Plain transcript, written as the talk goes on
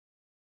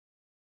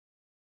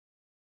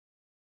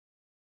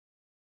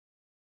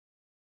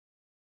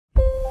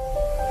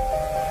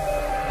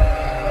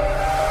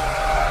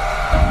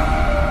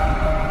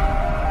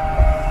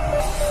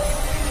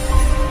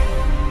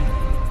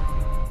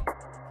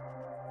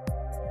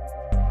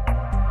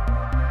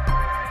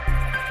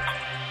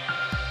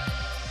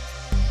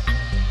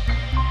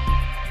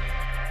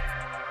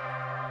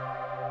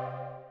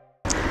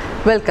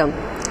Welcome.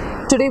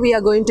 Today we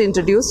are going to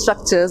introduce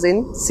structures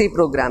in C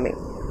programming.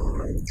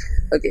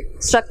 Okay,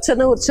 structure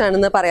ne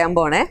kurichanu parayan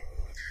pone.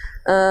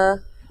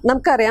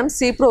 Namukkariyam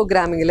C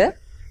programming il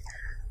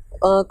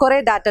kore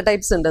data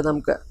types undu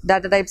namukku.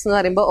 Data types nu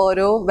parayumbo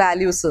oro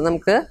values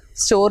namukku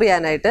store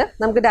cheyanayittu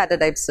namukku data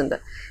types undu.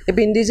 Ipo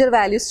integer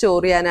values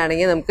store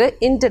cheyananengil namukku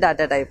int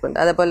data type undu.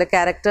 Adapole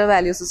character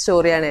values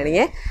store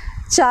cheyananengil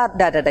char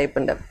data type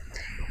undu.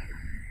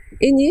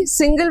 ഇനി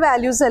single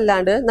values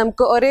അല്ലാണ്ട്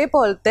നമുക്ക്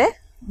ഒരേപോലത്തെ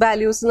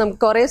values നമുക്ക്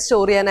കുറേ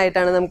store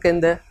ചെയ്യാനായിട്ടാണ് നമുക്ക്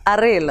എന്ത്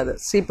array ഉള്ളത്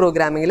സി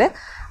പ്രോഗ്രാമിങ്ങിൽ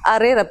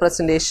അറേ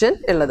റെപ്രസെൻറ്റേഷൻ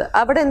ഉള്ളത്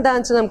അവിടെ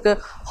എന്താണെന്ന് വെച്ചാൽ നമുക്ക്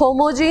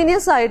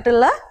ഹോമോജീനിയസ്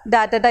ആയിട്ടുള്ള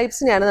ഡാറ്റ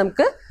ടൈപ്സിനെയാണ്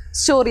നമുക്ക്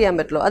സ്റ്റോർ ചെയ്യാൻ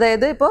പറ്റുള്ളൂ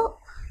അതായത് ഇപ്പോൾ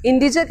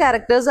ഇൻറ്റീജർ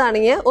ക്യാരക്ടേഴ്സ്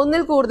ആണെങ്കിൽ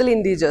ഒന്നിൽ കൂടുതൽ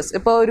ഇൻറ്റീജേഴ്സ്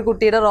ഇപ്പോൾ ഒരു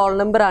കുട്ടിയുടെ റോൾ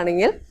നമ്പർ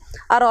ആണെങ്കിൽ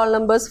ആ റോൾ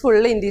നമ്പേഴ്സ്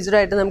ഫുള്ള്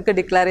ഇൻറ്റീജറായിട്ട് നമുക്ക്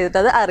ഡിക്ലെയർ ചെയ്തിട്ട്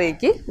അത്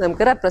അറേക്ക്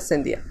നമുക്ക്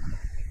റെപ്രസെൻറ്റ് ചെയ്യാം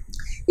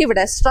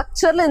ഇവിടെ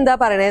സ്ട്രക്ചറിൽ എന്താ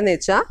പറയണതെന്ന്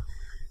വെച്ചാൽ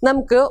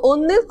നമുക്ക്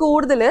ഒന്നിൽ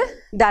കൂടുതൽ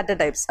ഡാറ്റ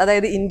ടൈപ്സ്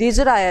അതായത്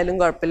ഇൻറ്റീജർ ആയാലും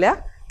കുഴപ്പമില്ല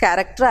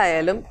ക്യാരക്ടർ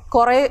ആയാലും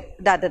കുറേ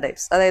ഡാറ്റ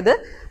ടൈപ്സ് അതായത്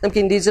നമുക്ക്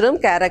ഇൻറ്റീജറും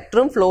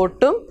ക്യാരക്ടറും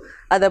ഫ്ലോട്ടും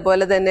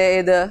അതേപോലെ തന്നെ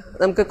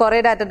നമുക്ക് കുറേ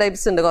ഡാറ്റ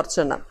ടൈപ്സ് ഉണ്ട്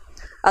കുറച്ചെണ്ണം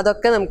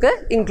അതൊക്കെ നമുക്ക്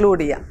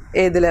ഇൻക്ലൂഡ് ചെയ്യാം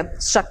ഏതിൽ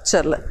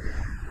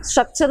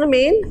സ്ട്രക്ചറിന്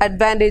മെയിൻ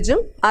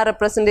അഡ്വാൻറ്റേജും ആ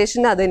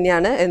റെപ്രസെൻറ്റേഷൻ അത്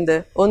തന്നെയാണ് എന്ത്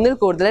ഒന്നിൽ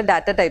കൂടുതൽ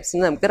ഡാറ്റ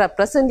ടൈപ്സിന് നമുക്ക്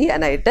റെപ്രസെൻറ്റ്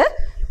ചെയ്യാനായിട്ട്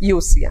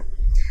യൂസ് ചെയ്യാം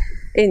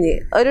ഇനി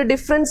ഒരു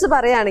ഡിഫറൻസ്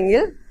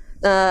പറയുകയാണെങ്കിൽ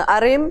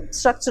അറേയും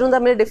സ്ട്രക്ചറും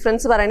തമ്മിൽ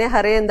ഡിഫറൻസ് പറയുകയാണെങ്കിൽ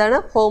അറേ എന്താണ്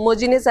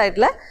ഹോമോജീനിയസ്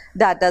ആയിട്ടുള്ള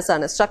ഡാറ്റാസ്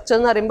ആണ് സ്ട്രക്ചർ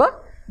എന്ന് പറയുമ്പോൾ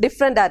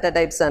ഡിഫറെൻറ്റ് ഡാറ്റ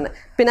ടൈപ്സ് ആണ്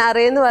പിന്നെ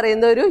അറേ എന്ന്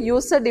പറയുന്നത് ഒരു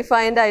യൂസർ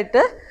ഡിഫൈൻഡ്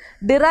ആയിട്ട്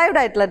ഡിറൈവ്ഡ്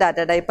ആയിട്ടുള്ള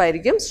ഡാറ്റ ടൈപ്പ്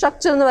ആയിരിക്കും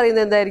സ്ട്രക്ചർ എന്ന്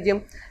പറയുന്നത് എന്തായിരിക്കും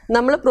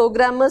നമ്മൾ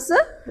പ്രോഗ്രാമേഴ്സ്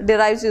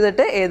ഡിറൈവ്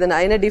ചെയ്തിട്ട് എഴുതണം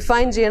അതിനെ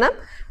ഡിഫൈൻ ചെയ്യണം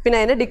പിന്നെ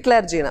അതിനെ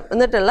ഡിക്ലെയർ ചെയ്യണം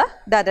എന്നിട്ടുള്ള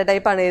ഡാറ്റ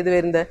ടൈപ്പാണ് ഏത്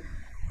വരുന്നത്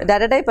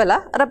ഡാറ്റ ടൈപ്പ് അല്ല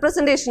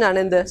റെപ്രസെൻറ്റേഷൻ ആണ്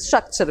എന്ത്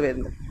സ്ട്രക്ചർ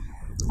വരുന്നത്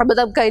അപ്പോൾ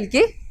നമുക്ക്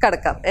അതിലേക്ക്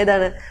കിടക്കാം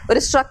ഏതാണ് ഒരു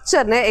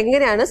സ്ട്രക്ചറിനെ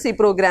എങ്ങനെയാണ് സി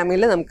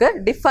പ്രോഗ്രാമിങ്ങിൽ നമുക്ക്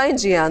ഡിഫൈൻ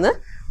ചെയ്യാമെന്ന്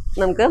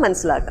നമുക്ക്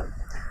മനസ്സിലാക്കാം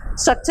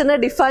സ്ട്രക്ചറിനെ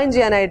ഡിഫൈൻ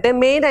ചെയ്യാനായിട്ട്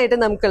മെയിനായിട്ട്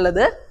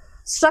നമുക്കുള്ളത്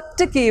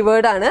സ്ട്രക്റ്റ്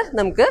കീവേഡ് ആണ്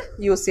നമുക്ക്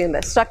യൂസ്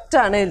ചെയ്യേണ്ടത് സ്ട്രക്റ്റ്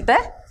ആണ് ഇതിലത്തെ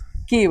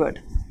കീവേഡ്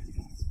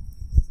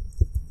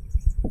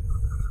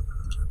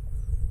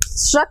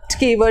സ്ട്രക്റ്റ്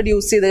കീവേഡ്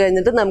യൂസ് ചെയ്ത്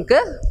കഴിഞ്ഞിട്ട് നമുക്ക്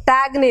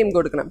ടാഗ് നെയിം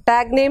കൊടുക്കണം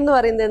ടാഗ് നെയിം എന്ന്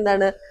പറയുന്നത്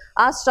എന്താണ്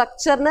ആ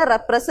സ്ട്രക്ചറിനെ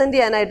റെപ്രസെൻറ്റ്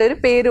ചെയ്യാനായിട്ട് ഒരു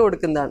പേര്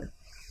കൊടുക്കുന്നതാണ്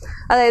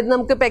അതായത്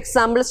നമുക്കിപ്പോൾ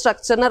എക്സാമ്പിൾ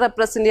സ്ട്രക്ചറിനെ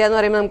റെപ്രസെൻറ്റ് ചെയ്യാന്ന്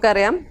പറയുമ്പോൾ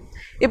നമുക്കറിയാം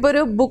ഇപ്പോൾ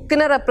ഒരു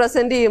ബുക്കിനെ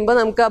റെപ്രസെൻറ്റ് ചെയ്യുമ്പോൾ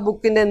നമുക്ക് ആ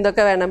ബുക്കിൻ്റെ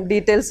എന്തൊക്കെ വേണം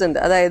ഡീറ്റെയിൽസ് ഉണ്ട്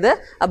അതായത്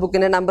ആ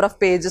ബുക്കിൻ്റെ നമ്പർ ഓഫ്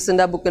പേജസ്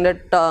ഉണ്ട് ആ ബുക്കിൻ്റെ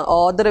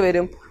ഓർഡർ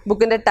വരും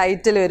ബുക്കിൻ്റെ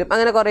ടൈറ്റിൽ വരും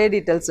അങ്ങനെ കുറേ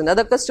ഡീറ്റെയിൽസ് ഉണ്ട്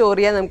അതൊക്കെ സ്റ്റോർ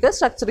ചെയ്യാൻ നമുക്ക്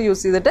സ്ട്രക്ചർ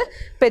യൂസ് ചെയ്തിട്ട്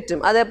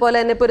പറ്റും അതേപോലെ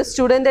തന്നെ ഇപ്പോൾ ഒരു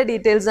സ്റ്റുഡൻറ്റ്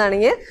ഡീറ്റെയിൽസ്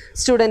ആണെങ്കിൽ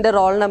സ്റ്റുഡൻറ്റ്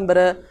റോൾ നമ്പർ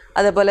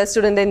അതേപോലെ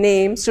സ്റ്റുഡൻറ്റ്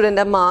നെയിം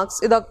സ്റ്റുഡൻറ്റ് മാർക്സ്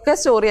ഇതൊക്കെ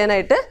സ്റ്റോർ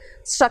ചെയ്യാനായിട്ട്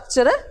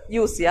സ്ട്രക്ചർ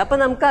യൂസ് ചെയ്യുക അപ്പോൾ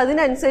നമുക്ക്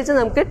അതിനനുസരിച്ച്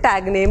നമുക്ക്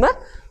ടാഗ് നെയിം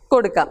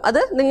കൊടുക്കാം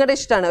അത് നിങ്ങളുടെ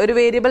ഇഷ്ടമാണ് ഒരു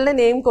വേരിയബിളിൻ്റെ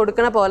നെയിം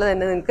കൊടുക്കണ പോലെ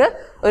തന്നെ നിങ്ങൾക്ക്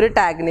ഒരു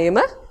ടാഗ് നെയിം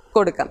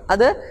കൊടുക്കാം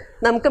അത്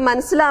നമുക്ക്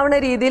മനസ്സിലാവുന്ന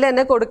രീതിയിൽ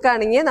തന്നെ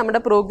കൊടുക്കുകയാണെങ്കിൽ നമ്മുടെ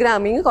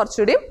പ്രോഗ്രാമിങ്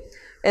കുറച്ചുകൂടി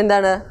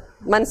എന്താണ്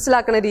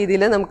മനസ്സിലാക്കുന്ന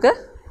രീതിയിൽ നമുക്ക്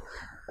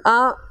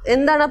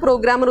എന്താണ് ആ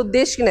പ്രോഗ്രാമർ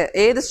ഉദ്ദേശിക്കുന്നത്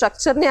ഏത്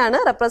സ്ട്രക്ചറിനെയാണ്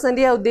റെപ്രസെൻറ്റ്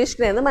ചെയ്യാൻ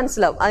ഉദ്ദേശിക്കുന്നതെന്ന്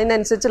മനസ്സിലാവും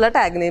അതിനനുസരിച്ചുള്ള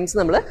ടാഗ് നെയിംസ്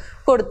നമ്മൾ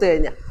കൊടുത്തു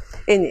കഴിഞ്ഞാൽ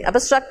ഇനി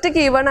അപ്പോൾ സ്ട്രക്റ്റ്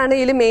കീവേഡ് ആണ്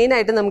ഇതിൽ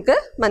മെയിനായിട്ട് നമുക്ക്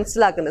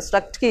മനസ്സിലാക്കുന്നത്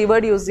സ്ട്രക്റ്റ്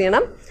കീവേഡ് യൂസ്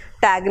ചെയ്യണം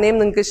ടാഗ് നെയിം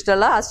നിങ്ങൾക്ക്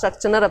ഇഷ്ടമുള്ള ആ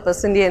സ്ട്രക്ചറിനെ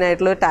റെപ്രസെൻറ്റ്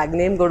ചെയ്യാനായിട്ടുള്ള ഒരു ടാഗ്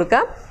നെയിം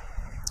കൊടുക്കാം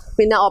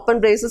പിന്നെ ഓപ്പൺ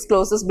ബ്രേസസ്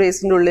ക്ലോസസ്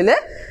ബ്രേസിൻ്റെ ഉള്ളിൽ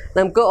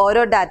നമുക്ക്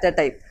ഓരോ ഡാറ്റ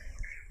ടൈപ്പ്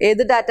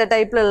ഏത് ഡാറ്റ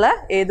ടൈപ്പിലുള്ള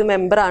ഏത്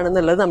മെമ്പർ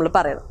ആണെന്നുള്ളത് നമ്മൾ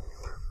പറയണം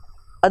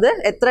അത്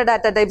എത്ര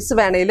ഡാറ്റ ടൈപ്സ്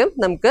വേണേലും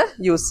നമുക്ക്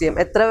യൂസ് ചെയ്യാം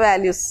എത്ര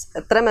വാല്യൂസ്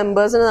എത്ര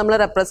മെമ്പേഴ്സിന് നമ്മൾ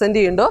റെപ്രസെൻറ്റ്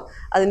ചെയ്യുന്നുണ്ടോ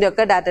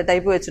അതിൻ്റെയൊക്കെ ഡാറ്റ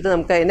ടൈപ്പ് വെച്ചിട്ട്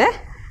നമുക്ക് അതിനെ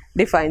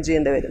ഡിഫൈൻ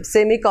ചെയ്യേണ്ടി വരും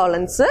സെമി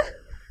കോളൻസ്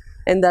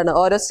എന്താണ്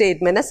ഓരോ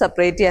സ്റ്റേറ്റ്മെൻറ്റിനെ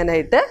സെപ്പറേറ്റ്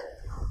ചെയ്യാനായിട്ട്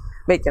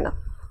വെക്കണം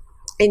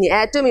ഇനി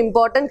ഏറ്റവും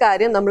ഇമ്പോർട്ടൻറ്റ്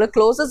കാര്യം നമ്മൾ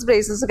ക്ലോസസ്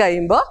ബ്രേസസ്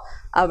കഴിയുമ്പോൾ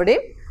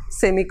അവിടെയും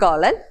സെമി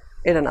കോളൻ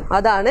ഇടണം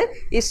അതാണ്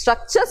ഈ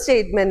സ്ട്രക്ചർ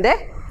സ്റ്റേറ്റ്മെൻറ്റ്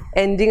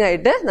എൻഡിങ്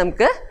ആയിട്ട്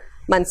നമുക്ക്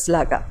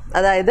മനസ്സിലാക്കാം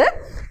അതായത്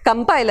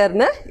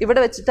കമ്പൈലറിന് ഇവിടെ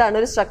വെച്ചിട്ടാണ്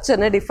ഒരു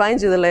സ്ട്രക്ചറിനെ ഡിഫൈൻ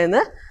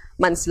ചെയ്തുള്ളതെന്ന്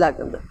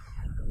മനസ്സിലാക്കുന്നത്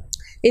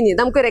ഇനി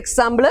നമുക്കൊരു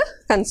എക്സാമ്പിൾ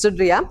കൺസിഡർ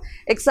ചെയ്യാം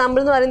എക്സാമ്പിൾ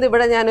എന്ന് പറയുന്നത്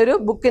ഇവിടെ ഞാനൊരു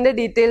ബുക്കിൻ്റെ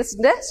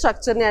ഡീറ്റെയിൽസിൻ്റെ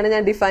സ്ട്രക്ചറിനെയാണ്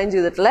ഞാൻ ഡിഫൈൻ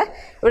ചെയ്തിട്ടുള്ളത്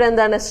ഇവിടെ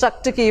എന്താണ്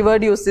സ്ട്രക്റ്റ്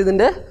കീവേഡ് യൂസ്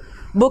ചെയ്തിട്ടുണ്ട്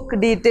ബുക്ക്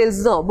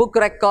ഡീറ്റെയിൽസെന്നോ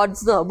ബുക്ക്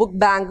റെക്കോർഡ്സെന്നോ ബുക്ക്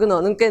ബാങ്കെന്നോ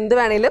നിങ്ങൾക്ക് എന്ത്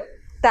വേണമെങ്കിലും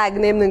ടാഗ്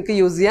നെയിം നിങ്ങൾക്ക്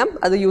യൂസ് ചെയ്യാം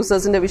അത്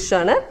യൂസേഴ്സിൻ്റെ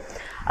വിഷയമാണ്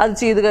അത്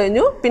ചെയ്ത്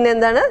കഴിഞ്ഞു പിന്നെ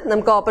എന്താണ്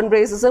നമുക്ക് ഓപ്പൺ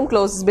ബ്രേസസും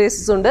ക്ലോസസ്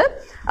ബ്രേസസും ഉണ്ട്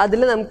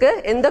അതിൽ നമുക്ക്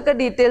എന്തൊക്കെ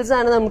ഡീറ്റെയിൽസ്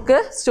ആണ് നമുക്ക്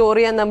സ്റ്റോർ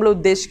ചെയ്യാൻ നമ്മൾ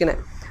ഉദ്ദേശിക്കുന്നത്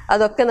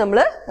അതൊക്കെ നമ്മൾ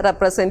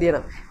റെപ്രസെൻറ്റ്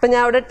ചെയ്യണം ഇപ്പം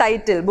ഞാൻ അവിടെ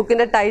ടൈറ്റിൽ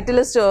ബുക്കിൻ്റെ ടൈറ്റിൽ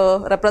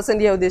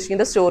റെപ്രസെൻറ്റ് ചെയ്യാൻ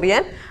ഉദ്ദേശിക്കുന്നത് സ്റ്റോർ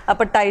ചെയ്യാൻ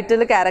അപ്പോൾ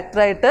ടൈറ്റിൽ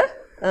ക്യാരക്ടറായിട്ട്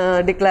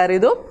ഡിക്ലെയർ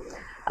ചെയ്തു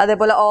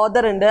അതേപോലെ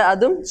ഓർഡർ ഉണ്ട്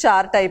അതും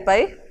ചാർ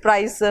ടൈപ്പായി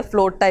പ്രൈസ്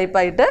ഫ്ലോട്ട്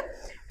ടൈപ്പായിട്ട്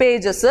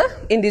പേജസ്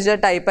ഇൻറ്റീജർ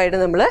ടൈപ്പായിട്ട്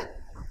നമ്മൾ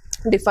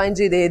ഡിഫൈൻ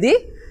ചെയ്ത് എഴുതി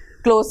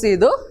ക്ലോസ്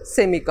ചെയ്തു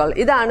സെമിക്കോൾ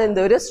ഇതാണ്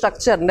ഒരു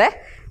സ്ട്രക്ചറിൻ്റെ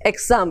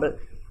എക്സാമ്പിൾ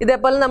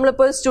ഇതേപോലെ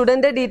നമ്മളിപ്പോൾ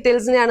സ്റ്റുഡൻറ്റ്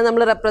ഡീറ്റെയിൽസിനെയാണ്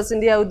നമ്മൾ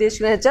റെപ്രസെൻറ്റ് ചെയ്യാൻ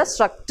ഉദ്ദേശിക്കുന്നത് വെച്ചാൽ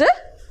സ്ട്രക്റ്റ്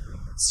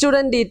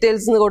സ്റ്റുഡൻറ്റ്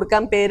ഡീറ്റെയിൽസ് എന്ന്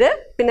കൊടുക്കാൻ പേര്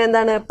പിന്നെ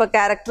എന്താണ് ഇപ്പോൾ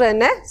ക്യാരക്ടർ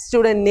തന്നെ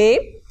സ്റ്റുഡൻറ്റ്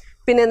നെയിം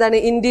പിന്നെ എന്താണ്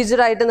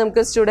ഇൻറ്റീജറായിട്ട്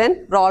നമുക്ക് student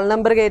roll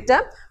number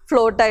കയറ്റാം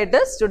ഫ്ലോട്ടായിട്ട്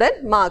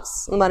student marks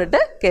എന്ന്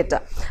പറഞ്ഞിട്ട്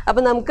കയറ്റാം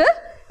അപ്പോൾ നമുക്ക്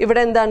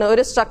ഇവിടെ എന്താണ്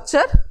ഒരു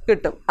സ്ട്രക്ചർ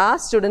കിട്ടും ആ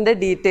സ്റ്റുഡൻറ്റിൻ്റെ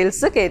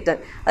ഡീറ്റെയിൽസ് കയറ്റാൻ.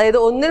 അതായത്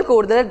ഒന്നിൽ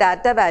കൂടുതൽ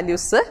ഡാറ്റ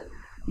വാല്യൂസ്,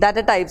 ഡാറ്റ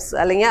ടൈപ്സ്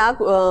അല്ലെങ്കിൽ ആ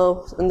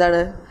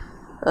എന്താണ്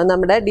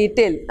നമ്മുടെ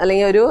ഡീറ്റെയിൽ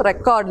അല്ലെങ്കിൽ ഒരു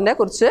റെക്കോർഡിനെ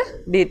കുറിച്ച്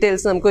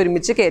ഡീറ്റെയിൽസ് നമുക്ക്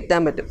ഒരുമിച്ച്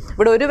കയറ്റാൻ പറ്റും.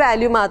 ഇവിടെ ഒരു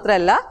വാല്യൂ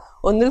മാത്രമല്ല,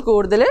 ഒന്നിൽ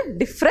കൂടുതൽ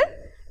ഡിഫറെൻറ്റ്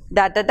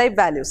ഡാറ്റ ടൈപ്പ്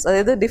വാല്യൂസ്,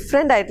 അതായത്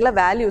ഡിഫറെൻ്റ് ആയിട്ടുള്ള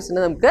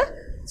വാല്യൂസിനെ നമുക്ക്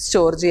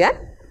സ്റ്റോർ ചെയ്യാൻ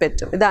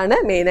പറ്റും. ഇതാണ്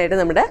മെയിനായിട്ട്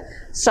നമ്മുടെ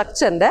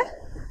സ്ട്രക്ചറിൻ്റെ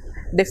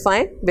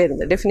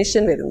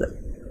ഡെഫിനിഷൻ വരുന്നത്.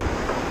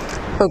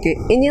 ഓക്കെ,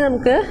 ഇനി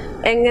നമുക്ക്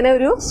എങ്ങനെ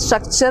ഒരു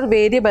സ്ട്രക്ചർ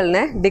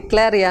വേരിയബിളിനെ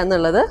ഡിക്ലെയർ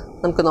ചെയ്യാമെന്നുള്ളത്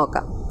നമുക്ക്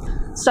നോക്കാം.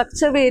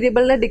 സ്ട്രക്ചർ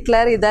വേരിയബിളിനെ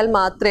ഡിക്ലെയർ ചെയ്താൽ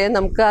മാത്രമേ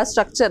നമുക്ക് ആ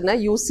സ്ട്രക്ചറിനെ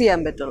യൂസ്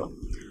ചെയ്യാൻ പറ്റുള്ളൂ.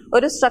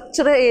 ഒരു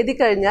സ്ട്രക്ചർ എഴുതി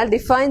കഴിഞ്ഞാൽ,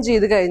 ഡിഫൈൻ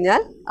ചെയ്ത്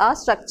കഴിഞ്ഞാൽ ആ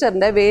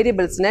സ്ട്രക്ചറിൻ്റെ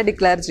വേരിയബിൾസിനെ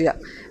ഡിക്ലെയർ ചെയ്യാം.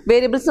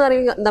 വേരിയബിൾസ് എന്ന്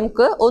പറയുമ്പോൾ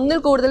നമുക്ക് ഒന്നിൽ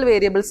കൂടുതൽ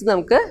വേരിയബിൾസ്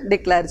നമുക്ക്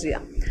ഡിക്ലെയർ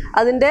ചെയ്യാം.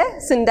 അതിൻ്റെ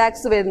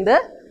സിൻടാക്സ് വരുന്നത്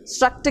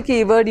സ്ട്രക്ട്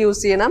കീവേഡ്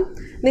യൂസ് ചെയ്യണം.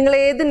 നിങ്ങൾ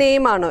ഏത്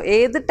നെയിമാണോ,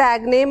 ഏത്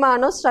ടാഗ്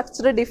നെയിമാണോ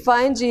സ്ട്രക്ചർ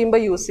ഡിഫൈൻ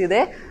ചെയ്യുമ്പോൾ യൂസ്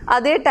ചെയ്തേ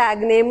അതേ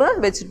ടാഗ് നെയിം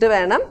വെച്ചിട്ട്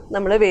വേണം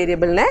നമ്മൾ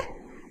വേരിയബിളിനെ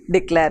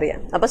ഡിക്ലെയർ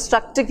ചെയ്യാൻ. അപ്പോൾ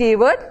സ്ട്രക്ട്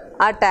കീവേഡ്,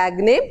 ആ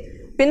ടാഗ് നെയിം,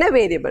 പിന്നെ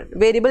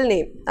വേരിയബിൾ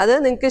നെയിം, അത്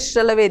നിങ്ങൾക്ക്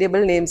ഇഷ്ടമുള്ള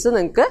വേരിയബിൾ നെയിംസ്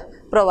നിങ്ങൾക്ക്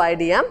പ്രൊവൈഡ്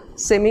ചെയ്യാം.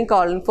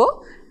 Semicolon four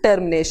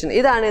termination.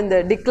 ഇതാണ് എന്ത്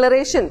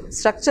ഡിക്ലറേഷൻ,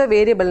 സ്ട്രക്ചർ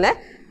വേരിയബിളിനെ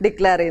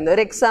ഡിക്ലെയർ ചെയ്യുന്നത്.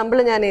 ഒരു എക്സാമ്പിൾ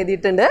ഞാൻ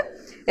എഴുതിയിട്ടുണ്ട്.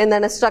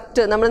 എന്താണ്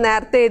സ്ട്രക്ചർ, നമ്മൾ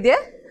നേരത്തെ എഴുതിയ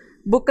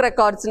ബുക്ക്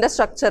റെക്കോർഡ്സിൻ്റെ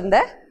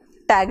സ്ട്രക്ചറിൻ്റെ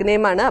ടാഗ്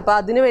നെയിമാണ്. അപ്പോൾ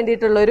അതിന്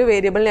വേണ്ടിയിട്ടുള്ള ഒരു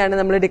വേരിയബിളിനെയാണ്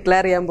നമ്മൾ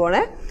ഡിക്ലെയർ ചെയ്യാൻ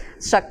പോണേ.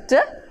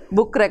 Structure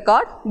book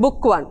record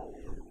book 1.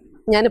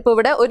 ഞാനിപ്പോൾ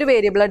ഇവിടെ ഒരു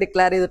വേരിയബിളാണ്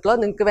ഡിക്ലെയർ ചെയ്തിട്ടുള്ളൂ.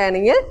 നിങ്ങൾക്ക്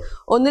വേണമെങ്കിൽ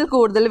ഒന്നിൽ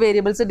കൂടുതൽ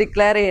വേരിയബിൾസ്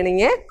ഡിക്ലെയർ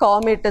ചെയ്യണമെങ്കിൽ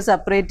കോമ ഇട്ട്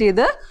സെപ്പറേറ്റ്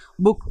ചെയ്ത്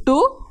ബുക്ക് 2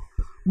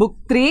 ബുക്ക്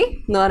 3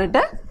 എന്ന്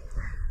പറഞ്ഞിട്ട്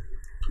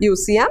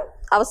യൂസ് ചെയ്യാം.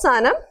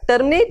 അവസാനം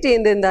ടെർമിനേറ്റ്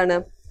ചെയ്യുന്നത് എന്താണ്,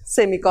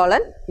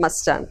 സെമികോളൻ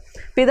മസ്റ്റാണ്.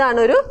 അപ്പോൾ ഇതാണ്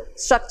ഒരു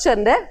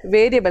സ്ട്രക്ചറിൻ്റെ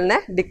വേരിയബിളിനെ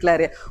ഡിക്ലെയർ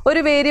ചെയ്യുക. ഒരു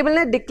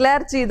വേരിയബിളിനെ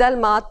ഡിക്ലെയർ ചെയ്താൽ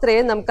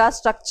മാത്രമേ നമുക്ക് ആ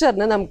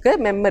സ്ട്രക്ചറിന് നമുക്ക്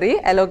മെമ്മറി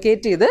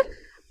അലോക്കേറ്റ് ചെയ്ത്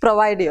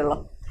പ്രൊവൈഡ് ചെയ്യുള്ളൂ.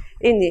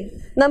 ഇനി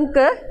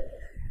നമുക്ക്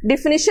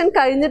ഡെഫിനിഷൻ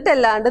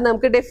കഴിഞ്ഞിട്ടല്ലാണ്ട്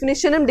നമുക്ക്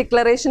ഡെഫിനിഷനും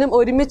ഡിക്ലറേഷനും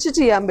ഒരുമിച്ച്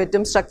ചെയ്യാൻ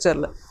പറ്റും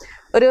സ്ട്രക്ചറിൽ.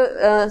 ഒരു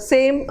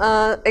സെയിം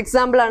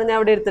എക്സാമ്പിളാണ് ഞാൻ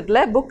ഇവിടെ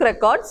എടുത്തിട്ടുള്ളത്. ബുക്ക്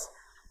റെക്കോർഡ്സ്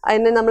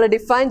അതിനെ നമ്മൾ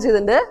ഡിഫൈൻ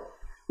ചെയ്തിട്ടുണ്ട്.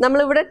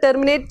 നമ്മളിവിടെ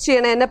ടെർമിനേറ്റ്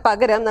ചെയ്യണതിന്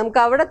പകരം നമുക്ക്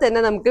അവിടെ തന്നെ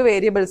നമുക്ക്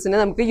വേരിയബിൾസിനെ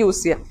നമുക്ക്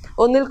യൂസ് ചെയ്യാം,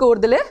 ഒന്നിൽ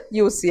കൂടുതൽ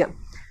യൂസ് ചെയ്യാം.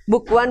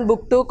 ബുക്ക് 1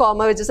 ബുക്ക് 2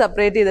 കോമ വെച്ച്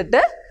സെപ്പറേറ്റ്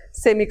ചെയ്തിട്ട്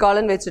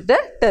സെമികോളൻ വെച്ചിട്ട്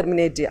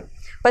ടെർമിനേറ്റ് ചെയ്യാം.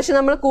 പക്ഷെ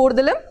നമ്മൾ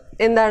കൂടുതലും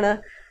എന്താണ്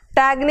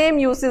ടാഗ് നെയിം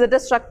യൂസ് ചെയ്തിട്ട്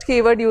സ്ട്രക്ട്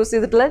കീവേഡ് യൂസ്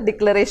ചെയ്തിട്ടുള്ള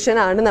ഡിക്ലറേഷൻ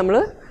ആണ് നമ്മൾ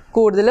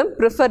കൂടുതലും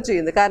പ്രിഫർ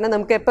ചെയ്യുന്നത്. കാരണം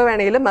നമുക്ക് എപ്പോൾ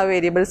വേണമെങ്കിലും ആ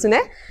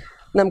വേരിയബിൾസിനെ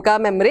നമുക്ക് ആ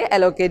മെമ്മറി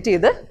അലോക്കേറ്റ്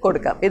ചെയ്ത്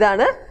കൊടുക്കാം.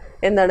 ഇതാണ്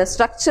എന്താണ്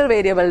സ്ട്രക്ചർ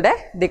വേരിയബിളുടെ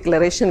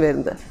ഡിക്ലറേഷൻ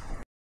വരുന്നത്.